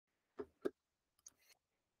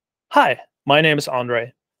Hi, my name is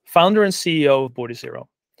Andre, founder and CEO of Border0.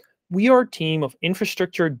 We are a team of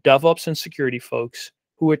infrastructure, DevOps, and security folks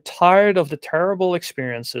who are tired of the terrible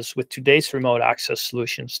experiences with today's remote access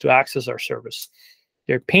solutions to access our service.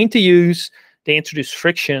 They're pain to use, they introduce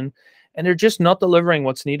friction, and they're just not delivering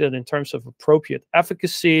what's needed in terms of appropriate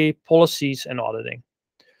efficacy, policies, and auditing.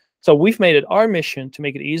 So we've made it our mission to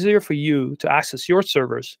make it easier for you to access your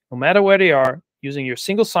servers, no matter where they are, using your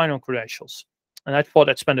single sign-on credentials. And I thought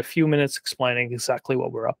I'd spend a few minutes explaining exactly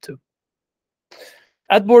what we're up to.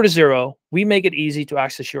 At Border0, we make it easy to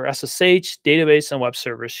access your SSH, database, and web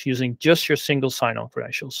servers using just your single sign-on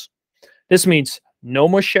credentials. This means no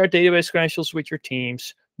more shared database credentials with your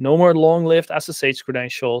teams, no more long-lived SSH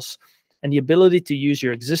credentials, and the ability to use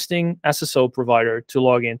your existing SSO provider to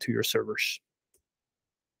log into your servers.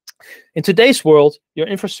 In today's world, your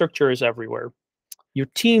infrastructure is everywhere. Your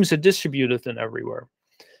teams are distributed and everywhere.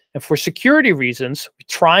 And for security reasons, we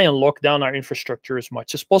try and lock down our infrastructure as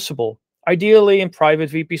much as possible, ideally in private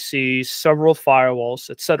VPCs, several firewalls,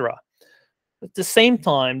 etc. At the same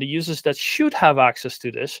time, the users that should have access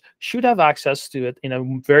to this should have access to it in a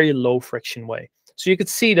very low friction way. So you could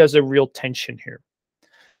see there's a real tension here.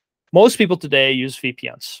 Most people today use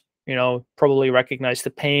VPNs. Probably recognize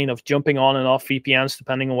the pain of jumping on and off VPNs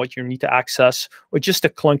depending on what you need to access, or just a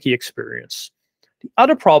clunky experience. The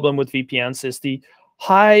other problem with VPNs is the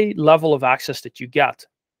high level of access that you get.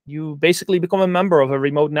 You basically become a member of a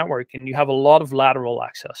remote network and you have a lot of lateral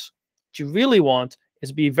access. What you really want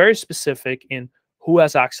is be very specific in who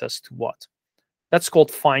has access to what. That's called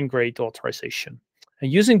fine-grained authorization.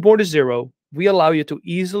 And using Border0, we allow you to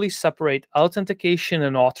easily separate authentication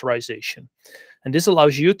and authorization. And this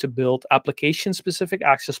allows you to build application-specific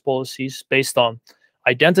access policies based on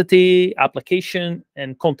identity, application,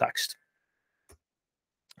 and context.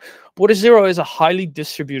 Border0 is a highly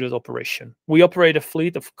distributed operation. We operate a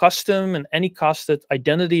fleet of custom and any-costed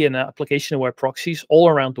identity and application-aware proxies all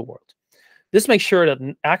around the world. This makes sure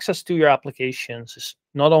that access to your applications is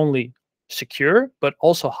not only secure, but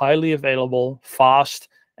also highly available, fast,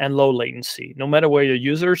 and low latency, no matter where your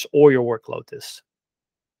users or your workload is.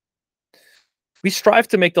 We strive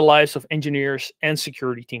to make the lives of engineers and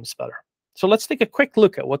security teams better. So let's take a quick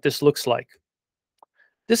look at what this looks like.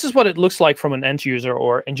 This is what it looks like from an end user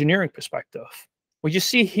or engineering perspective. What you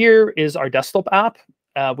see here is our desktop app.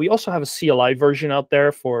 We also have a CLI version out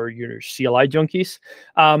there for your CLI junkies.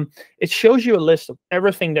 It shows you a list of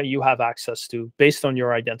everything that you have access to based on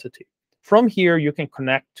your identity. From here, you can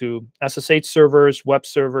connect to SSH servers, web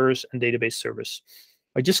servers, and database servers.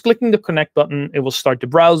 By just clicking the connect button, it will start the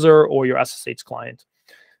browser or your SSH client.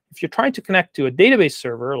 If you're trying to connect to a database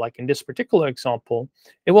server, like in this particular example,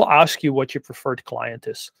 it will ask you what your preferred client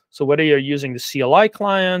is. So whether you're using the CLI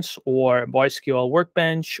clients or MySQL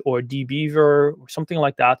Workbench or dbeaver or something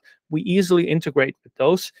like that, we easily integrate with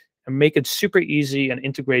those and make it super easy and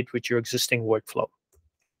integrate with your existing workflow.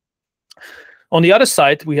 On the other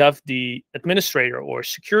side, we have the administrator or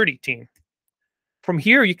security team. From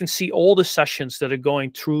here, you can see all the sessions that are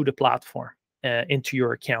going through the platform into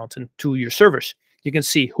your account and to your servers. You can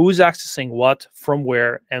see who's accessing what, from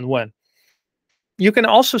where, and when. You can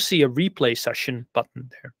also see a replay session button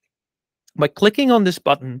there. By clicking on this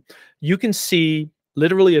button, you can see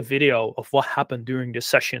literally a video of what happened during this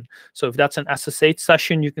session. So if that's an SSH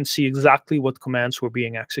session, you can see exactly what commands were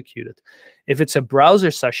being executed. If it's a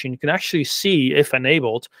browser session, you can actually see, if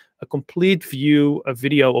enabled, a complete view, a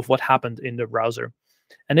video of what happened in the browser.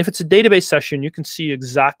 And if it's a database session, you can see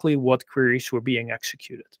exactly what queries were being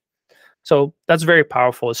executed. So that's very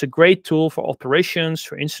powerful. It's a great tool for operations,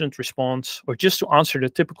 for incident response, or just to answer the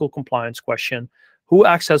typical compliance question: who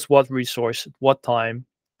accessed what resource at what time,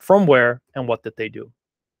 from where, and what did they do?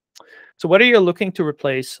 So whether you're looking to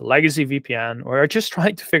replace legacy VPN or are just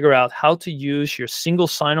trying to figure out how to use your single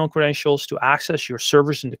sign-on credentials to access your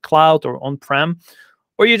servers in the cloud or on-prem,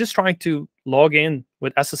 or you're just trying to log in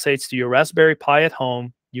with SSH to your Raspberry Pi at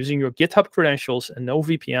home using your GitHub credentials and no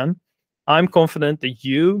VPN, I'm confident that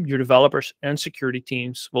you, your developers, and security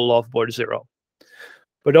teams will love Border0.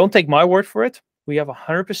 But don't take my word for it. We have a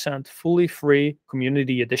 100% fully free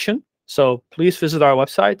community edition. So please visit our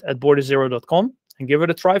website at border0.com and give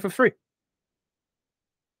it a try for free.